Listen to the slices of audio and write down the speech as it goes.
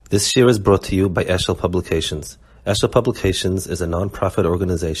This year is brought to you by Eshel Publications. Eshel Publications is a non-profit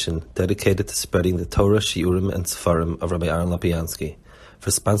organization dedicated to spreading the Torah, Shiurim, and Sefarim of Rabbi Aaron Lapiansky. For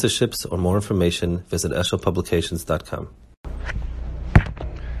sponsorships or more information, visit eshelpublications.com.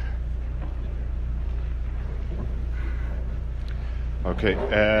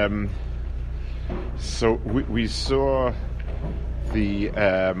 Okay, so we saw the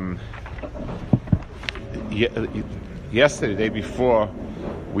yesterday, the day before,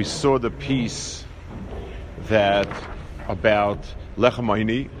 we saw the piece that about Lechem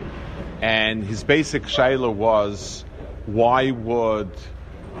Oini, and his basic shaila was why would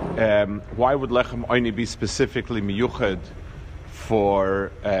Lechem Oini be specifically miyuchad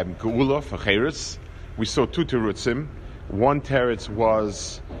for Geula, for Cheres? We saw two terutzim. One teretz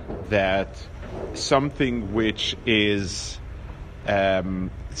was that something which is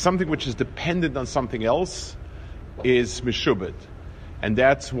dependent on something else is meshubed, and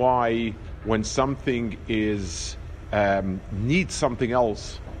that's why when something is needs something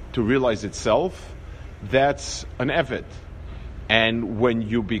else to realize itself, that's an eved. And when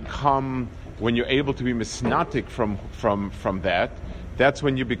you're able to be misnatik from that, that's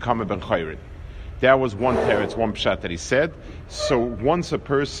when you become a ben chayrin. That was one teretz, one pshat that he said. So once a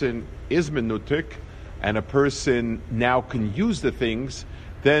person is menutik and a person now can use the things,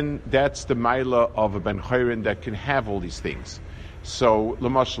 then that's the maila of a ben chayrin that can have all these things. So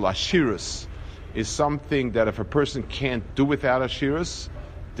l'mashal ashirus is something that if a person can't do without ashirus,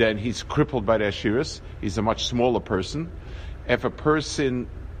 then he's crippled by the ashirus. He's a much smaller person. If a person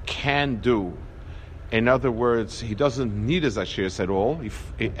can do, in other words, he doesn't need his ashiras at all,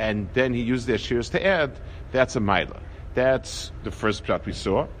 and then he used the ashiras to add, that's a maila. That's the first pshat we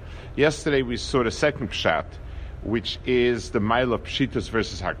saw. Yesterday we saw the second pshat, which is the maila of pshitus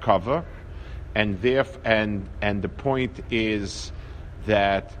versus hakava, and the point is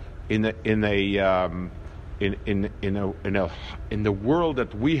that in the world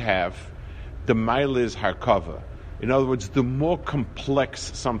that we have, the maila is hakava. In other words, the more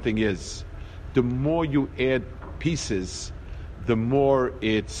complex something is, the more you add pieces, the more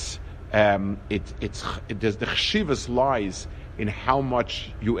the chshivas lies in how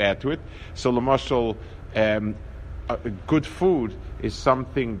much you add to it. So, l'mashal, good food is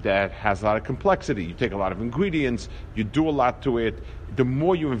something that has a lot of complexity. You take a lot of ingredients, you do a lot to it. The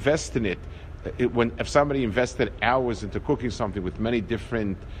more you invest in it, if somebody invested hours into cooking something with many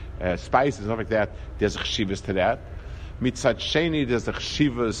different spices and stuff like that, there's chshivas to that. Mitzad Sheni, there's the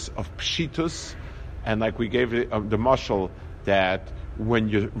chshivas of pshitus, and like we gave the mashal, that when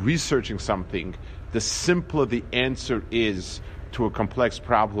you're researching something, the simpler the answer is to a complex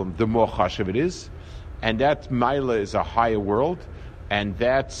problem, the more chashiv it is, and that maila is a higher world, and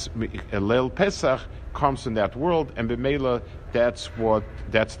that's Leil Pesach comes from that world, and b'meila that's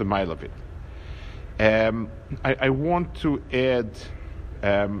the maila of it. I want to add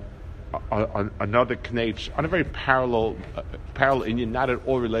another knetch on a very parallel Indian, not at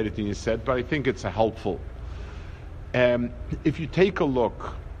all related to you said, but I think it's helpful. If you take a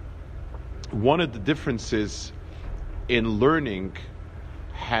look, one of the differences in learning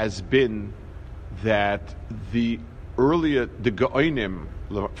has been that the Geonim,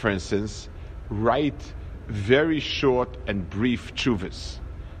 for instance, write very short and brief tshuvas.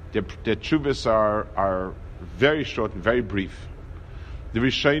 Their tshuvas are very short and very brief. The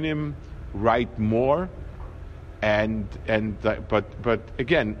Rishonim write more, but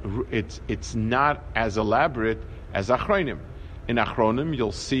again, it's not as elaborate as Achronim. In Achronim,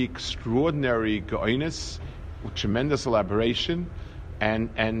 you'll see extraordinary geonis, with tremendous elaboration, and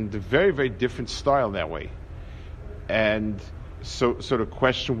a very, very different style that way. And so the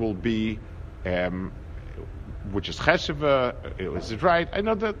question will be, which is chesheva? Is it right? I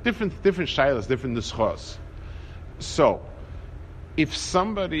know that different shaylas, different nuschos. So, if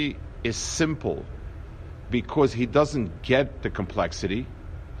somebody is simple because he doesn't get the complexity,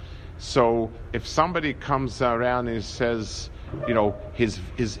 so if somebody comes around and says, his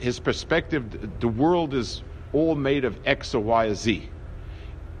perspective, the world is all made of X or Y or Z.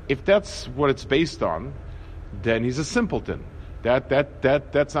 If that's what it's based on, then he's a simpleton. That's not a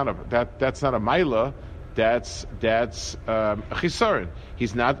maila. That's a chisaron.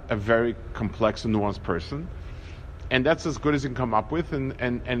 He's not a very complex and nuanced person, and that's as good as he can come up with,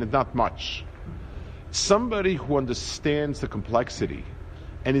 and not much. Somebody who understands the complexity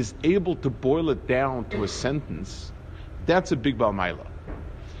and is able to boil it down to a sentence, that's a big bal maila.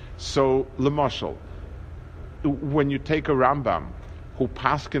 So, l'mashal, when you take a Rambam who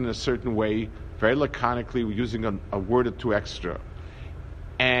paskin in a certain way, very laconically, using a word or two extra,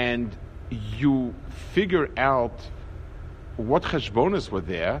 and you figure out what cheshbonos were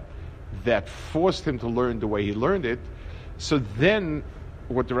there that forced him to learn the way he learned it. So then,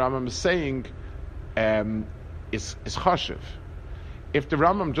 what the Rambam is saying is chashiv. If the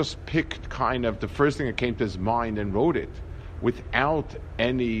Rambam just picked kind of the first thing that came to his mind and wrote it without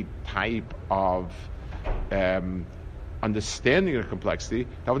any type of understanding of the complexity,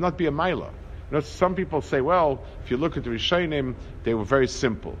 that would not be a maila. You know, some people say, well, if you look at the Rishonim, they were very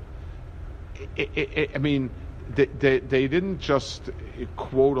simple. I mean, they didn't just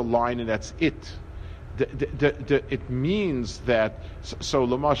quote a line and that's it. It means that, so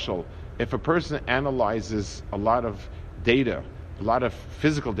Lamashal, if a person analyzes a lot of data, a lot of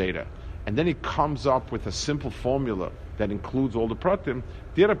physical data, and then he comes up with a simple formula that includes all the pratim,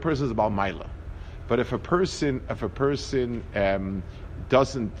 the other person is about maila. But if a person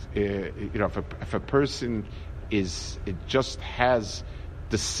doesn't, if a person just has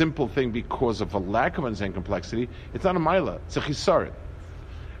the simple thing because of a lack of understanding complexity, it's not a maila, it's a chisaron.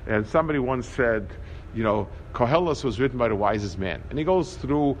 And somebody once said, Koheles was written by the wisest man. And he goes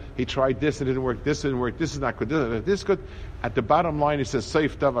through, he tried this, it didn't work, this didn't work, this is not good, this is good. At the bottom line, he says,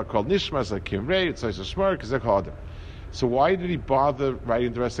 Seif Dava called Nishmas, like Kimrei, it's like a Shmar, Kazek Hadam. So why did he bother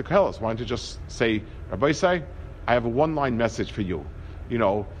writing the rest of Koheles? Why don't you just say, Rabbi Say, I have a one-line message for you. It's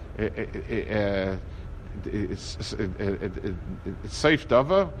Seif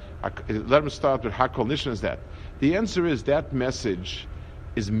Dava, let him start with Hakol Nishmas that. The answer is that message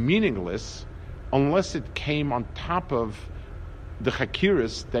is meaningless unless it came on top of the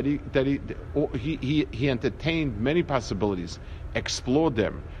chakiris that he entertained many possibilities, explored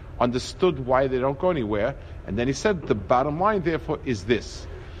them, understood why they don't go anywhere, and then he said the bottom line therefore is this.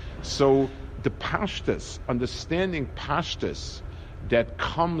 So the pashtus, understanding pashtus that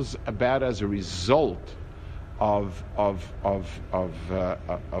comes about as a result of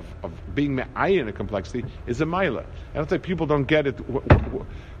being me'ayin in a complexity is a maila. I don't think people don't get it.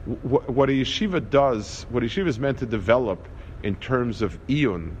 What a yeshiva does, what a yeshiva is meant to develop in terms of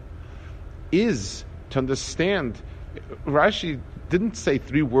iyun, is to understand. Rashi didn't say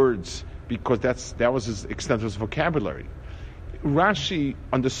 3 words because that was his extent of his vocabulary. Rashi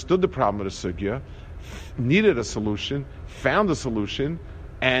understood the problem of the sugya, needed a solution, found a solution,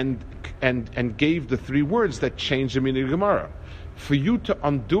 and gave the 3 words that changed the meaning of Gemara. For you to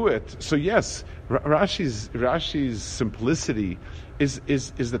undo it, so yes, Rashi's simplicity is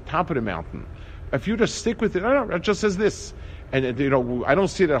the top of the mountain. If you just stick with it, it just says this, and I don't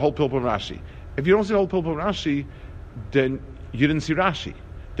see that whole pilpul Rashi. If you don't see the whole pilpul Rashi, then you didn't see Rashi.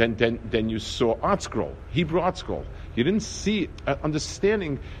 Then you saw Art Scroll, Hebrew Art Scroll. You didn't see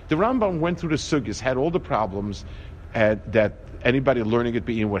understanding. The Rambam went through the sugyas, had all the problems that anybody learning it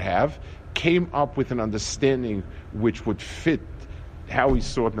being would have, came up with an understanding which would fit how he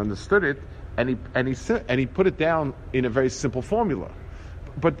saw it and understood it, and he put it down in a very simple formula.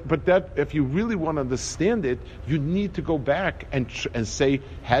 But that, if you really want to understand it, you need to go back and say,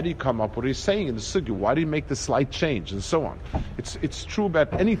 how do you come up? What are you saying in the sugya? Why do you make the slight change and so on? It's true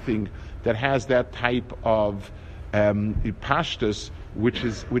about anything that has that type of pashtus, which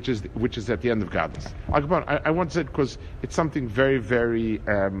is at the end of godless. I want to say it because it's something very, very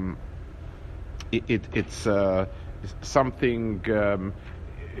it's something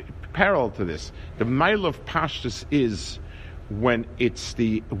parallel to this. The mile of pashtus is when it's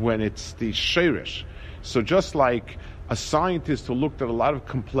the sheirish. So just like a scientist who looked at a lot of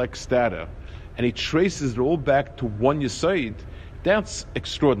complex data and he traces it all back to one yesod, that's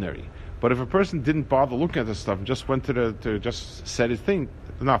extraordinary. But if a person didn't bother looking at this stuff and just went to just said his thing,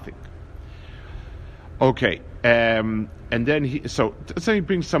 nothing. Okay, and then he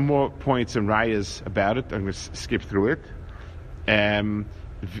brings some more points and rayas about it. I'm going to skip through it. The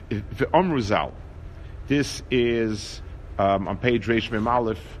Omruzal. This is on page Reish Mem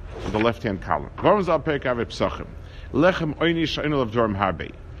Aleph, on the left-hand column. Omruzal Perek Ave Psachim. Lechem oini she'enu levdorm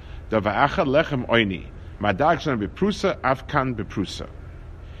harbe. Dava'acha lechem oini. Madag shana beprusa, afkan beprusa.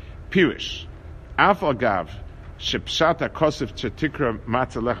 Pirish. Af agav shepshata kosef chetikra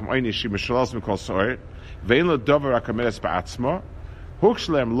matzah lechem oini she mishalos mikol soir. Vein lo dover akameres ba'atzmo.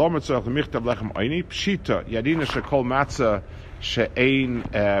 Hukshlem lo mitzvah lemichtav lechem oini. Pshita yadina shekol matzah she'ein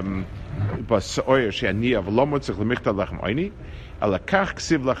basoir she'aniya v'lo mitzvah lemichtav lechem oini. Alakach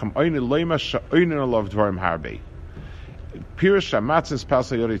ksiv lechem oini loima she'oinin olav dvarim harbe. Pirish hamatzah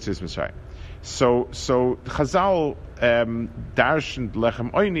spasa yoritzis Mitzrayim. So Chazal darshaned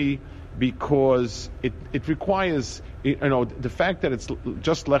lechem oini because it requires, the fact that it's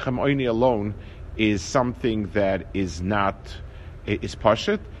just lechem oini alone is something that is not, is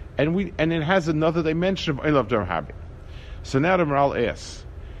pashut, and it has another dimension of olav dvarim harbe. So now the Maral asks,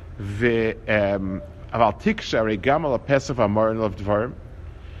 Aval tiksha regam al pesach v'amar lav dvarim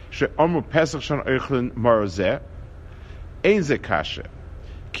she'amru pesach shon oichlin marozeh ein ze kasha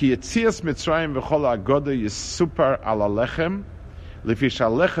ki yetzias Mitzrayim v'chol ha'agoda yisupar al alechem lefi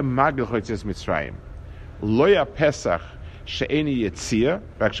sha'alechem magil yetzias Mitzrayim loya pesach she'eni yetzia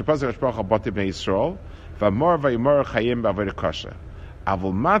v'ak shepasach hashpach ha'bati b'nei Yisrael v'amar v'yimar chayim b'avodah kasha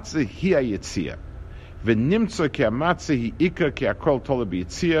avol matzah hi ha'yetzia v'nimtza ki ha'matzah hi ikar ki ha'kol tola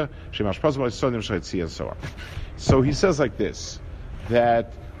b'yetzia she'mashpaz b'yisonim she'yetzia and so on. So he says like this,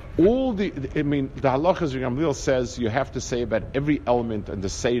 that the halachas Gamliel says you have to say about every element in the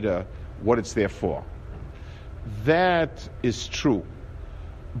Seder what it's there for. That is true,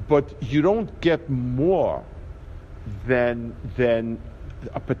 but you don't get more than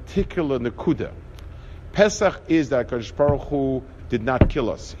a particular nekuda. Pesach is that HaKadosh Baruch Hu did not kill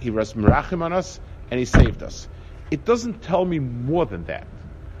us. He was merachim on us and He saved us. It doesn't tell me more than that.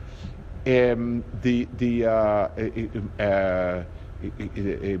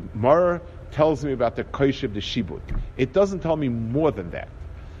 Mar tells me about the kosh of the shibud. It doesn't tell me more than that.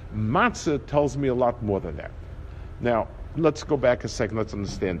 Matzah tells me a lot more than that. Now, let's go back a second. Let's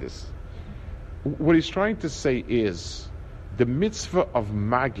understand this. What he's trying to say is the mitzvah of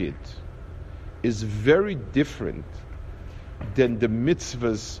Magid is very different than the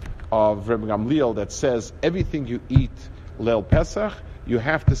mitzvahs of Rebbe Gamliel that says everything you eat Leil Pesach, you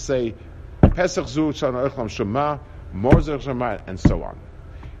have to say Pesach zu shana ochlam shema, morzech shema, and so on.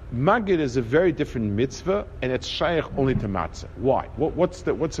 Magid is a very different mitzvah, and it's shaykh only to matzah. Why? What's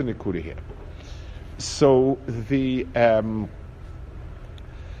the nekuda here? So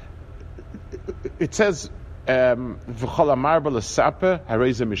it says v'chol amar b'lesape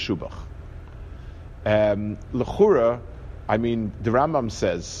hareza mishubach. L'chura, I mean, the Rambam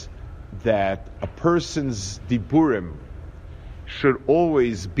says that a person's diburim should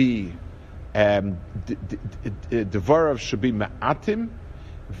always be devarav should be ma'atim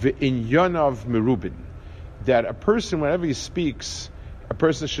v'inyonav merubin. That a person, whenever he speaks, a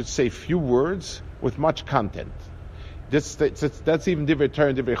person should say few words with much content. That's even divrei Torah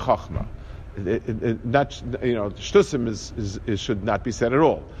and divrei chachma. Not, shtusim is should not be said at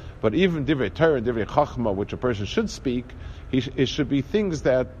all. But even divrei Torah and divrei chachma, which a person should speak, it should be things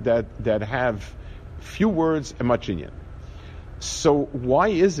that have few words and much inyan. So why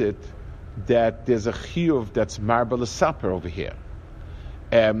is it that there's a chiyuv that's marba l'saper over here?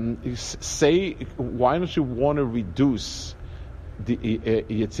 Say, why don't you want to reduce the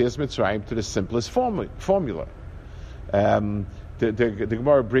Yetzias Mitzrayim to the simplest formula? The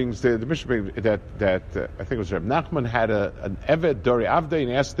Gemara brings, the Mishnah brings that I think it was Reb Nachman had an Eved Dori Avdei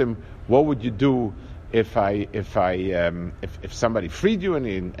and asked him, what would you do if somebody freed you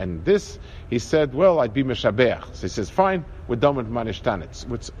and this? He said, well, I'd be Meshabeach. So he says, fine, we're done with Manishtan. It's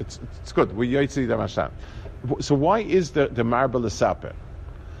good. We're Yotzi Damashan. So why is the Marba L'Saper?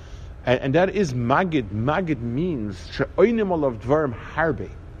 And that is Magid. Magid means she'oinim olav dvarim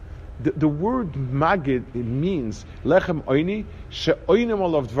harbe. The word Magid means lechem oini she'oinim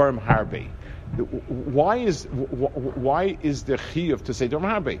olav dvarim harbe. Why is the chiyuv to say dvarim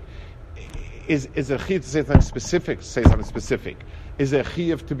harbe? Is a chiyuv to say something specific? Say something specific. Is a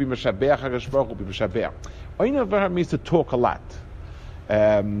chiyuv to be meshabeach HaKadosh Baruch Hu, be meshabeach? Oinim dvarim means to talk a lot.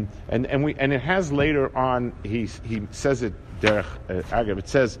 And it has later on. He says it. It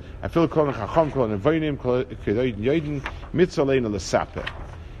says, "I feel kol chacham kol nevoinim kol yodim mitzvah leina l'saper."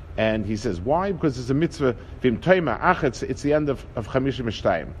 And he says, why? Because it's a mitzvah. Vim toima achetz. It's the end of chamishim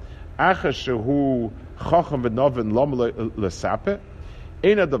mishtayim. Achetz shehu chacham v'novin lom l'saper.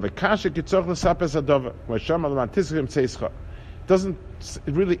 Eina dove kasha kitzoch l'saper zadove. V'sham al mantiskim tzeischa. Doesn't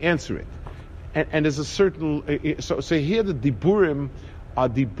really answer it. And there's a certain. So here the diburim are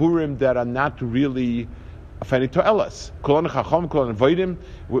diburim that are not really. We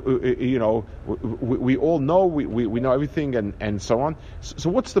all know, we know everything and so on.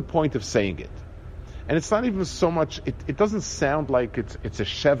 So what's the point of saying it? And it's not even so much, it doesn't sound like it's a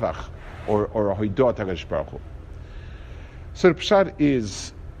shevach or a hoidot HaKadosh Baruch Hu. So the pshat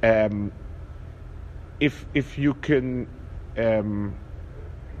is, if you can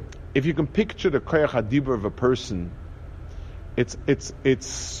picture the koyach hadibur of a person, it's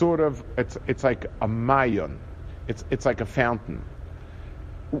like a mayon. It's like a fountain.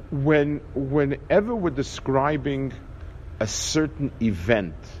 Whenever we're describing a certain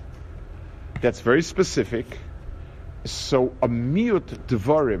event that's very specific, so a miut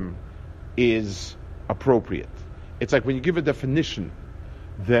devarim is appropriate. It's like when you give a definition,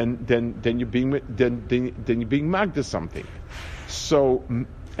 then you're being magda something. So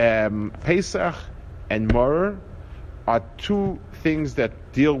Pesach and Maror are two things that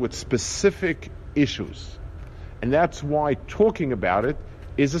deal with specific issues. And that's why talking about it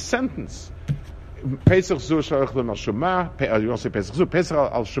is a sentence. Pesach zu shalach al shema, you don't say Pesach zu, Pesach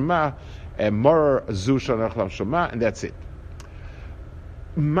al shema, Mor zu shalach al shema, and that's it.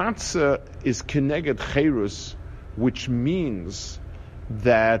 Matzah is keneged cherus, which means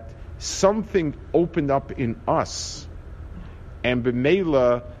that something opened up in us, and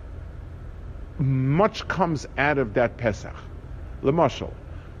b'meila, much comes out of that Pesach. L'mashal,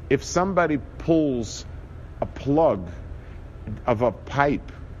 if somebody pulls a plug of a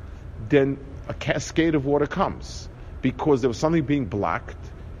pipe, then a cascade of water comes because there was something being blocked,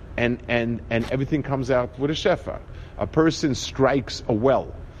 and everything comes out with a shefa. A person strikes a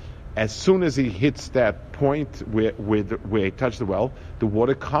well. As soon as he hits that point where he touched the well, the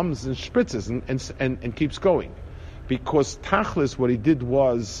water comes and spritzes and keeps going. Because Tachlis, what he did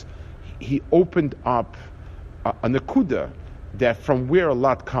was, he opened up a nakuda that from where a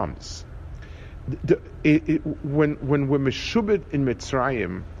lot comes. When we're meshubed in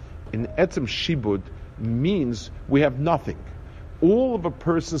Mitzrayim, in etzem shibud, means we have nothing. All of a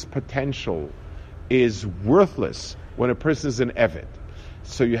person's potential is worthless when a person is an eved.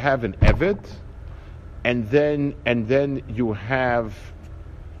 So you have an eved, and then you have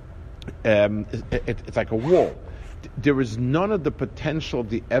it's like a wall. There is none of the potential of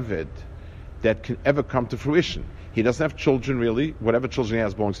the eved that can ever come to fruition. He doesn't have children, really. Whatever children he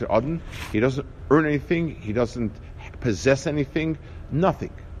has belongs to Adon. He doesn't earn anything. He doesn't possess anything.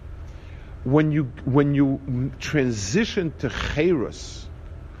 Nothing. When you transition to Cherus,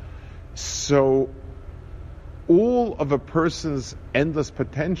 so all of a person's endless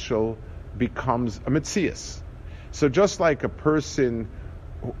potential becomes a metzias. So just like a person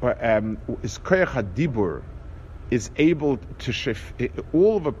is koyach hadibur, is able to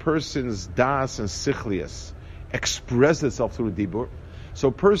all of a person's das and sichlias express itself through dibur. So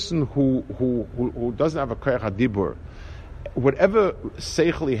a person who doesn't have a koyach hadibur, whatever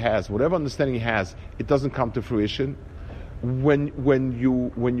seichel he has, whatever understanding he has, it doesn't come to fruition. When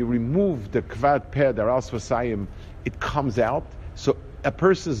you remove the kvad per daras vasayim, it comes out. So a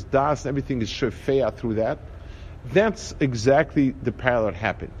person's das and everything is shofea through that. That's exactly the parallel that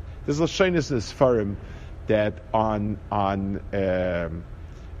happened. There's lashonos in the Sfarim that on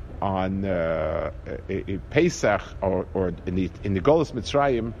Pesach or in the Golus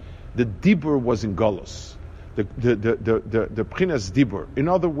Mitzrayim, the dibur was in Golus. The Pchinas dibur. In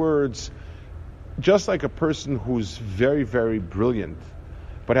other words, just like a person who's very, very brilliant,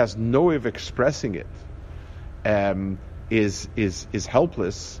 but has no way of expressing it, is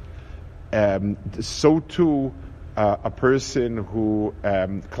helpless. So too, a person who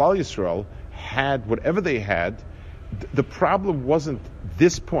Klal Yisrael had whatever they had. The problem wasn't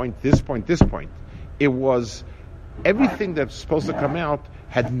this point. It was everything that's supposed to come out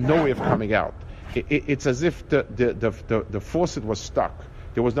had no way of coming out. It's as if the faucet was stuck.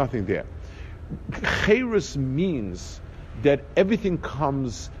 There was nothing there. Cherus means that everything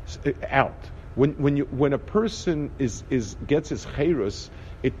comes out. When a person gets his cherus,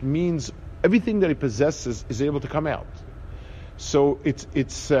 it means everything that he possesses is able to come out. So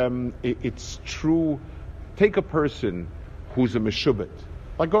it's true. Take a person who's a meshubet,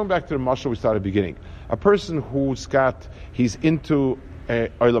 like going back to the mashal we started at the beginning. A person he's into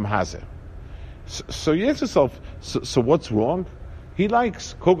olam hazeh. So you ask yourself, so what's wrong? He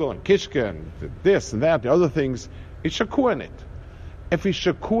likes kugel and kishke and this and that, the other things. It's shakua in it. If he's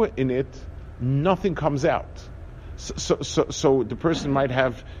shakua in it, nothing comes out. So the person might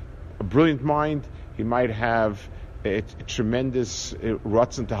have a brilliant mind. He might have a tremendous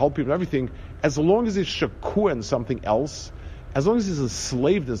ratzon to help people and everything. As long as he's shakua in something else, as long as he's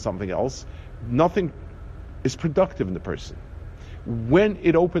enslaved in something else, nothing is productive in the person. When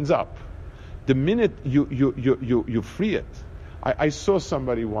it opens up, the minute you free it. I saw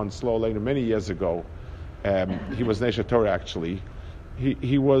somebody once, many years ago. He was Nesha Torah actually.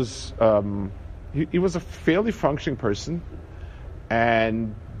 He was a fairly functioning person,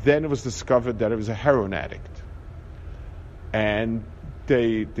 and then it was discovered that he was a heroin addict. And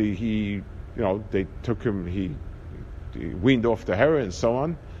they took him. He weaned off the heroin and so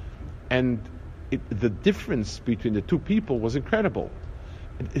on, and the difference between the two people was incredible.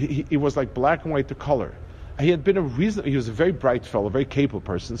 It was like black and white to color. He had been he was a very bright fellow, a very capable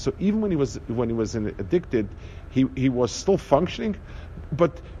person. So even when he was addicted, he was still functioning,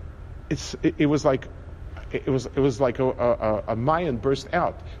 but it was like a Mayan burst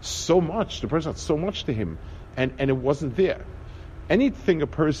out. So much, the person had so much to him, and it wasn't there. Anything a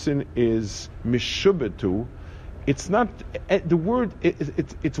person is mishubed to, It's not the word.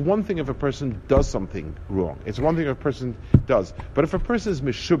 It's one thing if a person does something wrong. It's one thing if a person does. But if a person is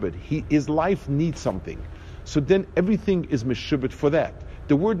meshubed, his life needs something. So then everything is meshubed for that.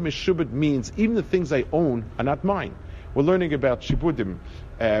 The word meshubed means even the things I own are not mine. We're learning about shibudim.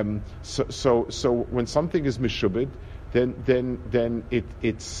 So when something is meshubed, then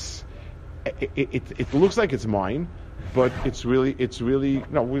it looks like it's mine. But it's really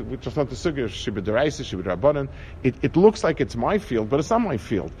no. We just not the sugya shibud deraisa, shibud rabbanan. It looks like it's my field, but it's not my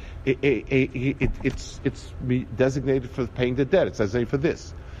field. It's designated for paying the debt. It's designated for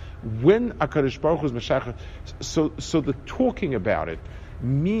this. When HaKadosh Baruch Hu is Meshachar, so the talking about it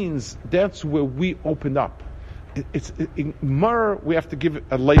means that's where we open up. In Mar we have to give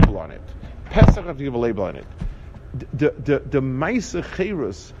a label on it. Pesach have to give a label on it. The Ma'aseh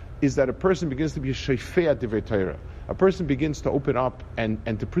Cherus is that a person begins to be a shofei divrei Torah. A person begins to open up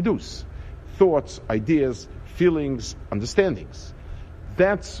and to produce thoughts, ideas, feelings, understandings.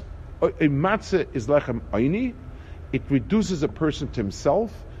 That's a matzah is lechem aini. It reduces a person to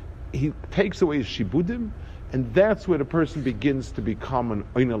himself. He takes away his shibudim, and that's where the person begins to become an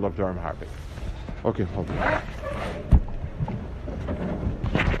oinel of Dharma Harbik. Okay, hold on.